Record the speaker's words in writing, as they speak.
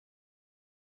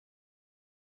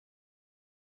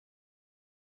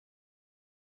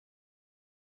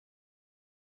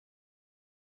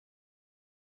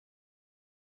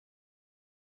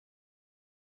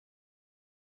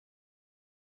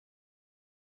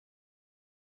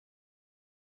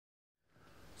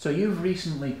So you've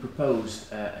recently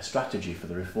proposed a strategy for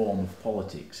the reform of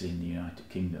politics in the United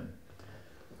Kingdom.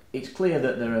 It's clear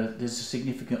that there's a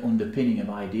significant underpinning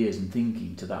of ideas and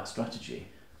thinking to that strategy,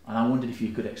 and I wondered if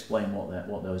you could explain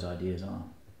what those ideas are.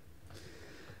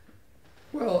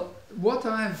 Well, what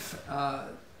I've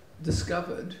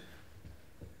discovered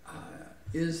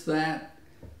is that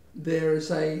there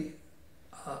is a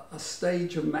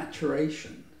stage of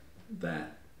maturation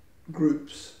that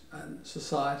groups and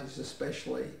societies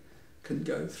especially can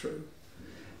go through.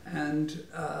 And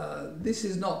this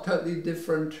is not totally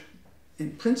different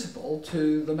in principle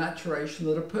to the maturation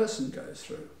that a person goes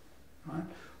through, right?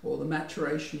 Or the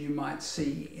maturation you might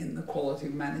see in the quality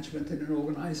of management in an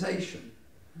organization,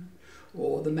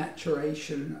 or the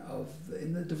maturation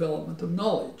in the development of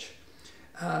knowledge.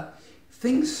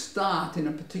 Things start in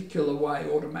a particular way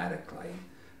automatically,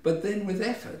 but then with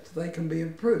effort they can be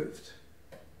improved.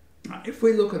 If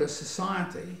we look at a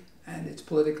society and its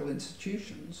political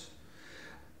institutions,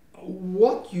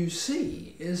 what you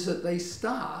see is that they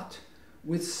start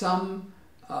with some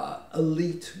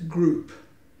elite group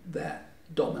that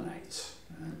dominates.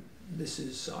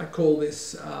 I call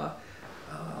this, these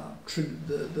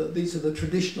are the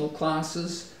traditional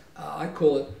classes. I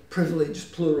call it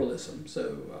privileged pluralism.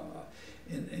 So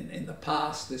in the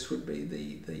past, this would be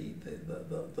the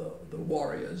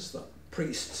warriors, the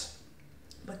priests,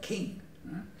 the king.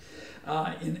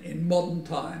 In modern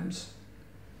times,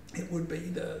 it would be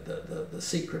the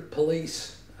secret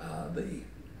police, the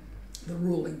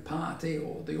ruling party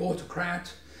or the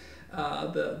autocrat,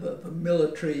 the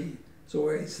military is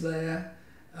always there.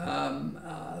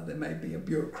 There may be a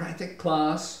bureaucratic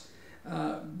class,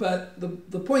 but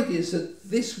the point is that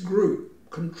this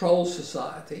group controls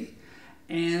society,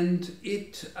 and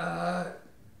it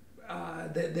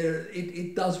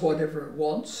does whatever it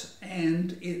wants,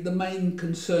 and the main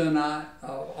concern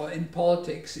in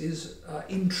politics is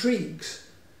intrigues,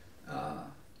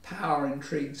 power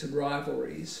intrigues and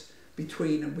rivalries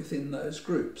between and within those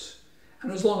groups.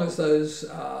 And as long as those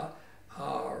are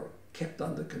kept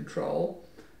under control,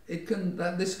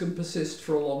 this can persist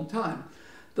for a long time.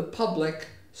 The public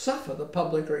suffer. The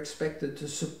public are expected to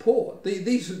support.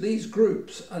 These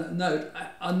groups are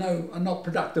not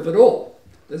productive at all.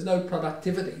 There's no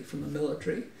productivity from the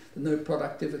military. There's no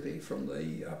productivity from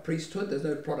the priesthood. There's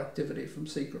no productivity from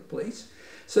secret police.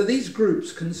 So these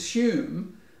groups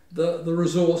consume the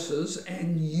resources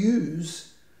and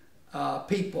use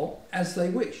people as they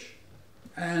wish,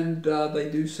 and they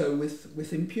do so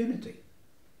with impunity.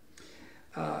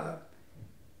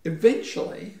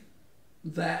 Eventually,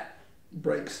 that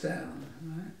breaks down,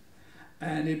 right?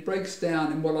 And it breaks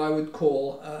down in what I would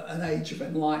call an age of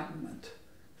enlightenment.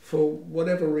 For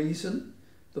whatever reason,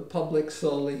 the public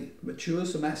slowly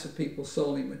matures, the mass of people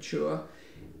slowly mature,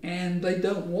 and they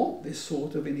don't want this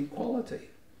sort of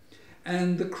inequality.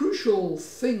 And the crucial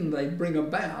thing they bring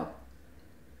about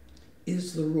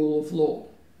is the rule of law.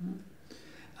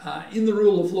 In the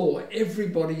rule of law,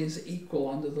 everybody is equal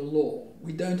under the law.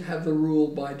 We don't have the rule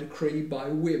by decree, by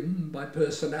whim, by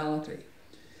personality.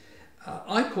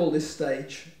 I call this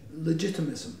stage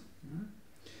legitimism.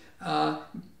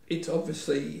 It's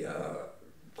obviously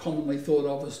commonly thought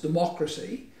of as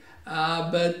democracy,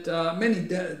 but many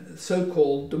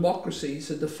so-called democracies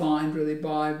are defined really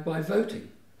by voting.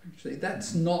 Actually,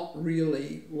 that's not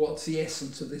really what's the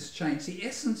essence of this change. The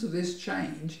essence of this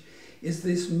change is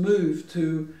this move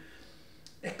to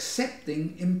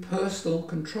accepting impersonal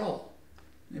control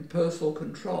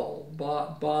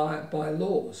by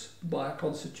laws, by a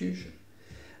constitution.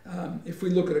 If we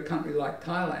look at a country like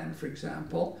Thailand, for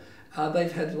example,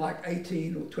 they've had like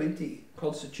 18 or 20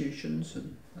 constitutions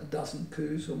and a dozen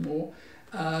coups or more.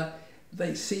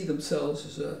 They see themselves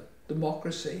as a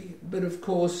democracy, but of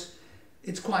course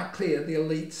it's quite clear the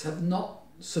elites have not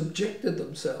subjected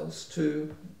themselves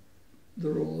to the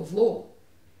rule of law.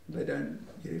 They don't.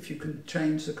 If you can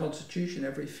change the constitution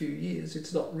every few years,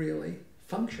 it's not really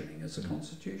functioning as a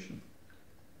constitution.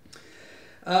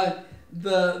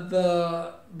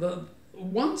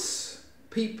 Once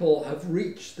people have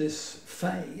reached this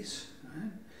phase,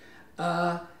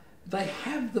 right, they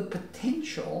have the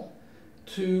potential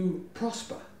to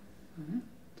prosper. Right?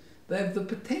 They have the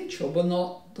potential, but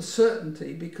not the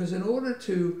certainty, because in order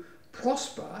to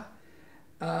prosper,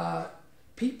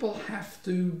 people have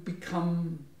to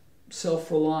become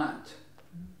self-reliant.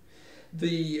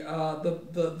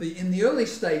 In the early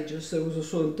stages, there was a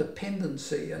sort of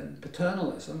dependency and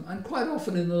paternalism, and quite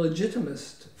often in the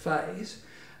legitimist phase,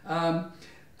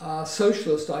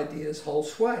 socialist ideas hold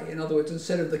sway. In other words,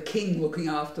 instead of the king looking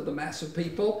after the mass of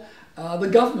people, the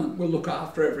government will look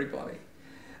after everybody.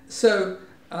 So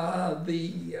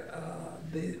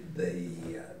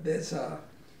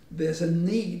there's a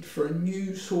need for a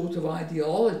new sort of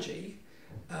ideology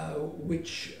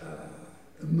which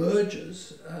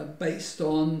emerges based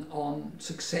on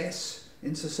success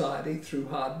in society through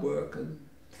hard work and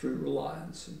through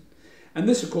reliance. And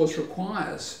this, of course,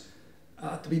 requires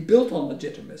to be built on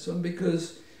legitimism,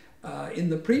 because in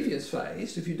the previous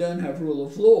phase, if you don't have rule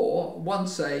of law,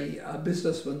 once a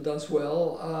businessman does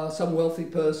well, some wealthy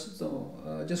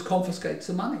person just confiscates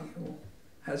the money or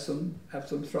have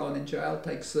them thrown in jail,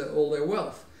 takes all their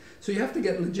wealth. So you have to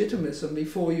get legitimism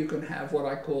before you can have what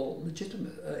I call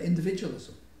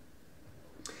individualism.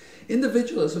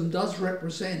 Individualism does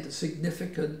represent a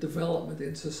significant development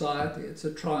in society. It's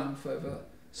a triumph over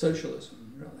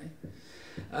socialism, really.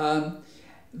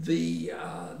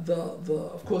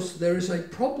 Of course, there is a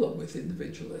problem with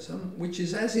individualism, which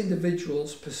is as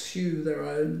individuals pursue their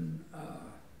own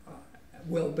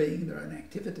well-being, their own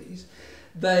activities,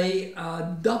 they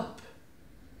dump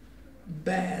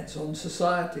bads on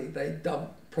society. They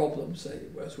dump problems.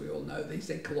 As we all know, these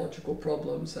ecological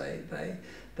problems. They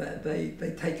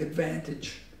take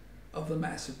advantage of the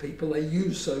mass of people. They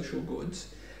use social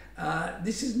goods.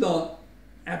 This is not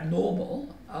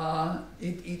abnormal.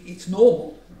 It's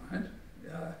normal, right?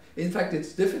 In fact,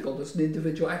 it's difficult as an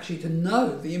individual actually to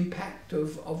know the impact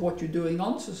of what you're doing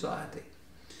on society.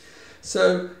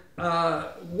 So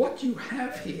what you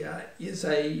have here is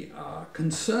a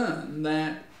concern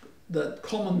that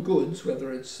common goods,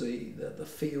 whether it's the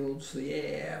fields, the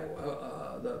air,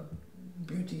 the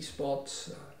beauty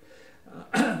spots,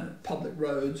 public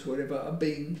roads, whatever, are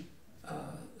being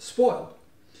spoiled.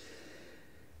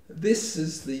 This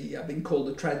is been called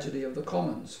the tragedy of the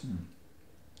commons.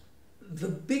 The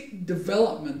big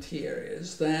development here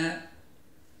is that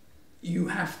you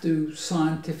have to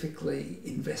scientifically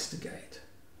investigate,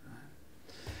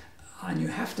 right? And you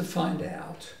have to find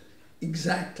out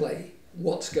exactly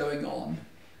what's going on,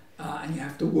 and you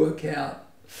have to work out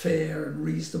fair and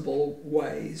reasonable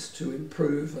ways to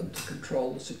improve and to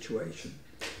control the situation.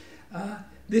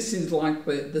 This is like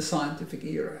the scientific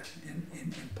era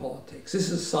in politics. This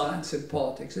is science in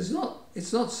politics. It's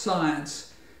not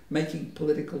science making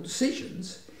political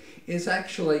decisions. It's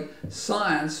actually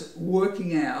science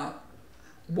working out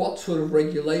what sort of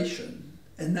regulation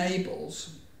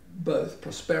enables both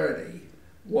prosperity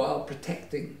while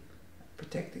protecting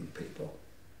people.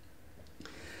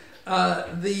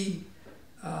 The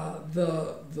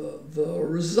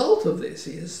result of this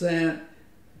is that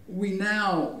we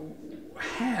now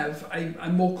have a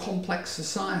more complex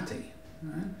society,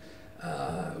 right?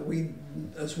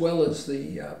 As well as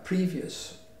the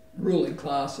previous ruling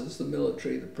classes, the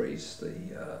military, the priests,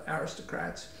 the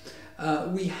aristocrats,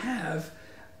 we have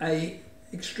a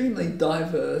extremely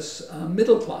diverse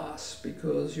middle class,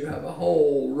 because you have a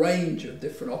whole range of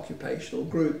different occupational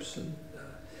groups and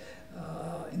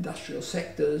industrial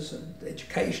sectors and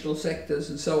educational sectors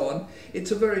and so on.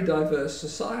 It's a very diverse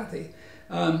society.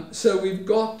 So we've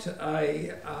got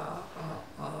a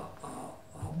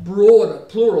broader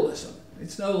pluralism.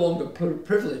 It's no longer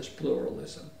privileged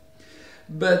pluralism.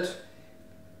 But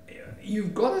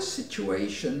you've got a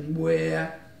situation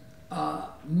where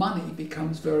money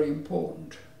becomes very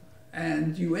important,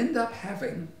 and you end up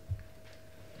having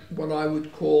what I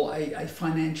would call a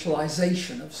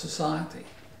financialization of society.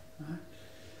 Right?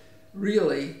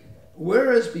 Really,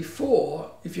 whereas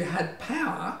before, if you had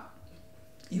power,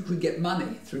 you could get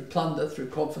money through plunder, through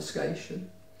confiscation,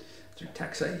 through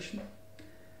taxation.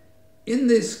 In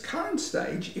this current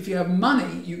stage, if you have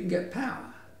money, you can get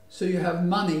power. So you have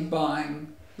money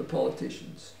buying the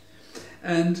politicians.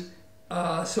 And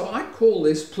so I call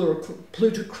this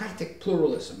plutocratic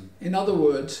pluralism. In other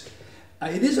words,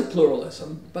 it is a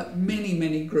pluralism, but many,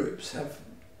 many groups have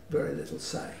very little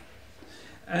say.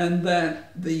 And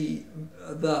that there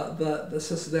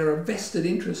are vested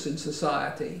interests in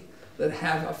society that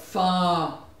have a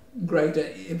far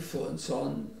greater influence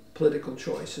on political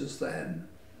choices than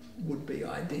would be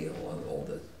ideal or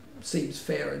that seems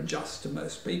fair and just to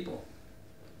most people.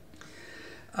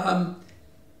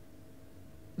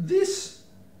 This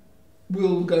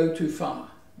will go too far,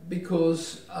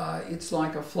 because it's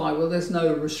like a flywheel. There's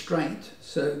no restraint,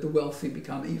 so the wealthy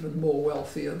become even more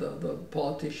wealthier. The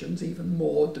politicians even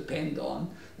more depend on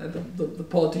the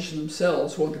politicians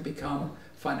themselves want to become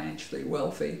financially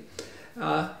wealthy,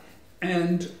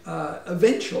 and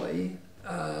eventually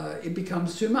it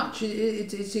becomes too much.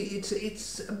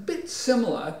 It's a bit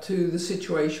similar to the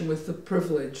situation with the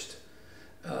privileged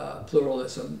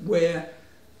pluralism, where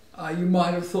you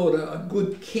might have thought a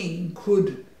good king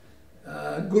could,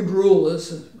 good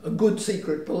rulers, a good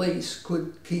secret police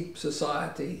could keep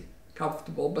society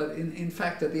comfortable, but in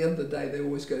fact, at the end of the day, they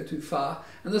always go too far.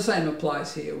 And the same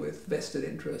applies here with vested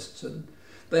interests, and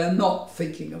they are not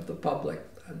thinking of the public.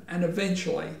 And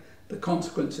eventually, the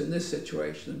consequence in this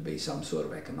situation would be some sort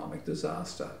of economic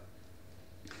disaster.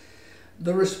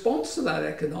 The response to that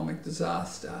economic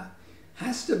disaster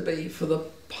has to be for the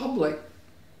public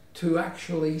to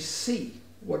actually see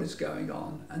what is going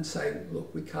on and say,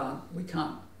 look, we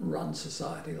can't run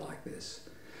society like this.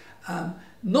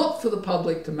 Not for the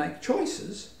public to make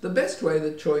choices. The best way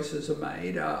that choices are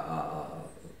made are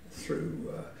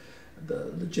through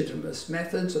the legitimist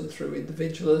methods and through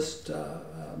individualist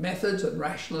methods and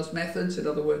rationalist methods. In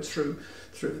other words, through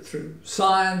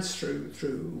science,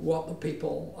 through what the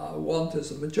people want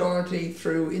as a majority,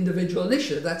 through individual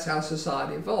initiative. That's how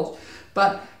society evolves.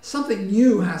 But something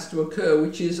new has to occur,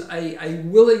 which is a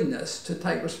willingness to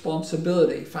take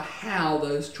responsibility for how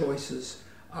those choices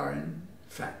are in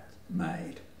fact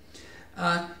made.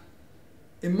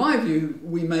 In my view,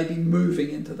 we may be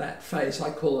moving into that phase.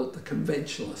 I call it the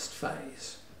conventionalist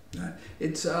phase.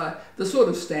 It's the sort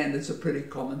of standards are pretty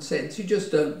common sense. You just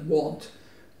don't want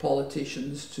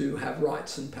politicians to have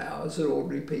rights and powers that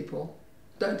ordinary people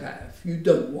don't have. You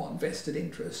don't want vested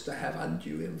interests to have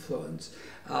undue influence.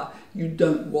 You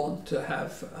don't want to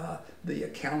have the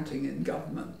accounting in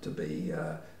government to be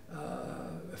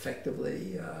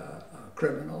effectively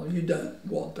criminal. You don't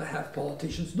want to have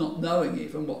politicians not knowing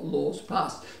even what laws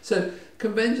passed. So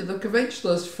the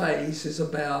conventionalist phase is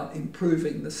about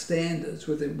improving the standards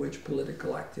within which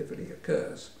political activity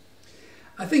occurs.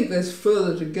 I think there's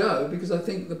further to go, because I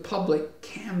think the public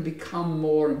can become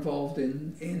more involved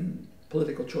in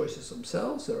political choices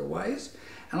themselves. There are ways.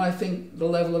 And I think the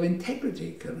level of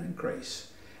integrity can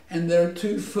increase. And there are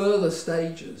two further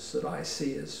stages that I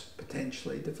see as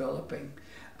potentially developing.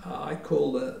 I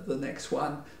call the next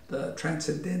one the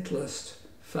transcendentalist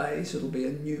phase. It'll be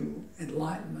a new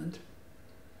enlightenment.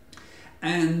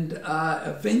 And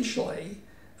eventually,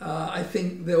 I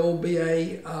think there will be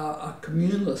a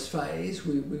communalist phase.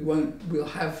 We'll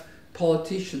have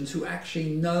politicians who actually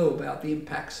know about the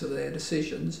impacts of their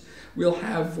decisions. We'll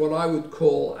have what I would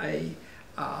call a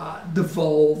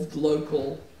devolved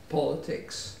local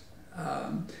politics.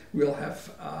 We'll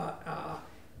have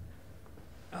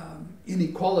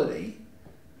inequality,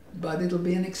 but it'll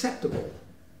be an acceptable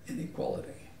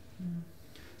inequality.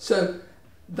 So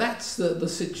that's the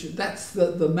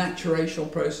maturational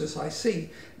process I see.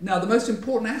 Now, the most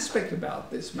important aspect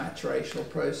about this maturational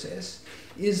process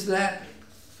is that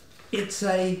it's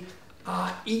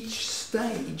each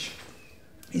stage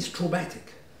is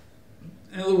traumatic.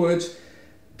 In other words,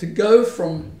 to go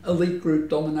from elite group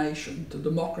domination to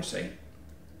democracy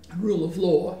and rule of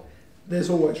law, there's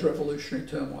always revolutionary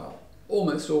turmoil,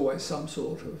 almost always some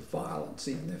sort of violence,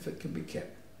 even if it can be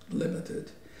kept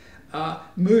limited.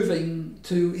 Moving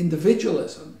to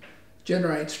individualism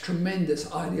generates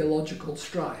tremendous ideological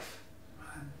strife.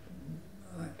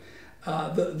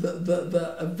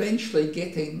 Eventually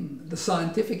getting the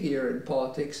scientific era in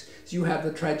politics is you have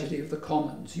the tragedy of the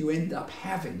commons. You end up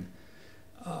having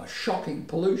shocking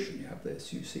pollution. You have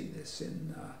this. You see this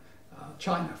in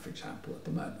China, for example, at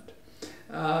the moment.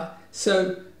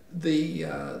 So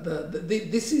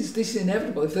this is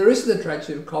inevitable. If there isn't a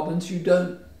tragedy of commons, you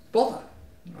don't bother,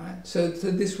 right? So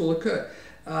this will occur.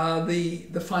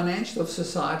 The financial of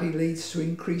society leads to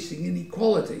increasing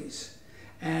inequalities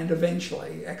and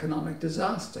eventually economic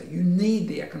disaster. You need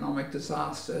the economic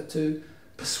disaster to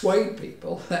persuade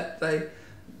people that they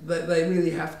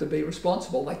really have to be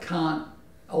responsible. They can't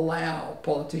allow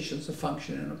politicians to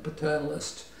function in a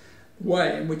paternalist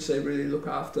way in which they really look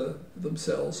after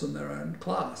themselves and their own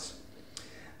class.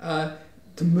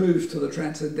 To move to the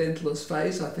transcendentalist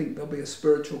phase, I think there'll be a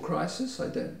spiritual crisis. I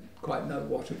don't quite know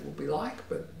what it will be like,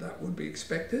 but that would be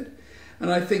expected.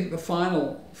 And I think the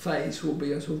final phase will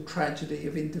be a sort of tragedy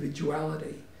of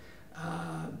individuality.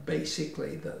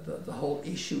 Basically, the whole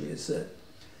issue is that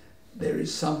there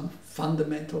is some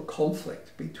fundamental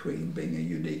conflict between being a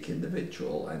unique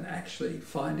individual and actually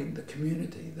finding the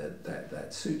community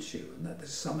that suits you, and that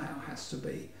this somehow has to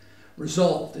be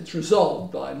resolved. It's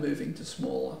resolved by moving to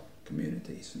smaller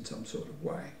communities in some sort of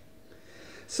way.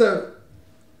 So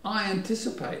I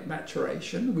anticipate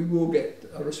maturation. We will get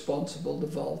a responsible,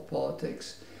 devolved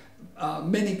politics.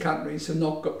 Many countries have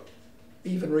not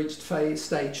even reached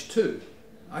stage 2.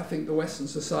 I think the Western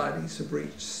societies have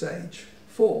reached stage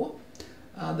 4.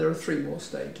 There are 3 more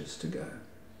stages to go.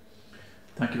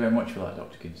 Thank you very much for that,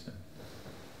 Dr. Kinston.